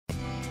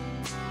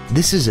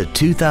This is a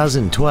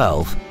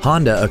 2012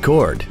 Honda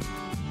Accord.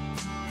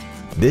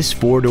 This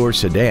four-door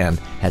sedan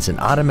has an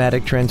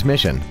automatic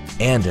transmission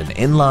and an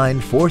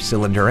inline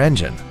four-cylinder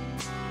engine.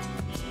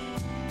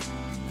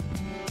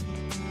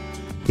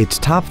 Its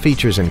top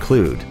features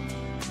include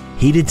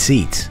heated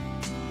seats,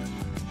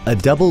 a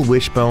double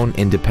wishbone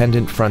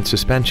independent front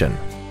suspension,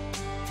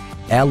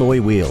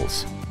 alloy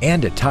wheels,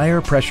 and a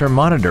tire pressure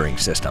monitoring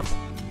system.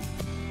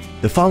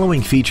 The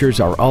following features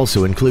are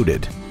also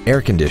included: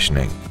 air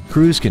conditioning,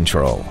 cruise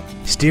control,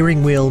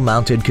 steering wheel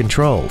mounted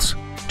controls,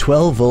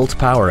 12-volt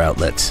power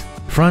outlets,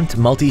 front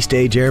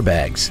multi-stage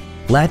airbags,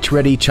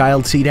 latch-ready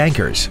child seat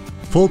anchors,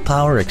 full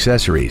power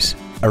accessories,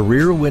 a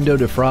rear window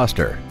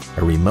defroster,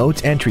 a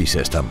remote entry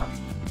system,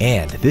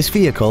 and this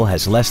vehicle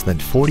has less than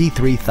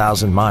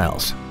 43,000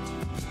 miles.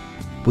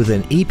 With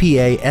an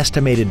EPA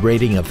estimated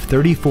rating of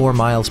 34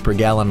 miles per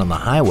gallon on the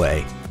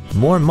highway,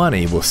 more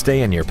money will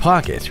stay in your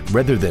pocket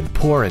rather than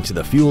pour into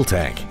the fuel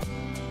tank.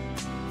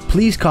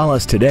 Please call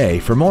us today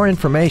for more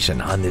information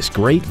on this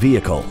great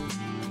vehicle.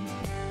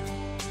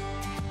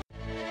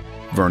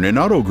 Vernon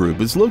Auto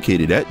Group is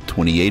located at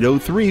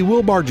 2803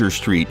 Wilbarger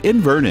Street in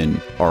Vernon.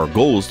 Our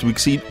goal is to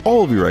exceed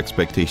all of your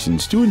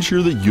expectations to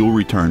ensure that you'll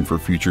return for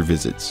future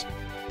visits.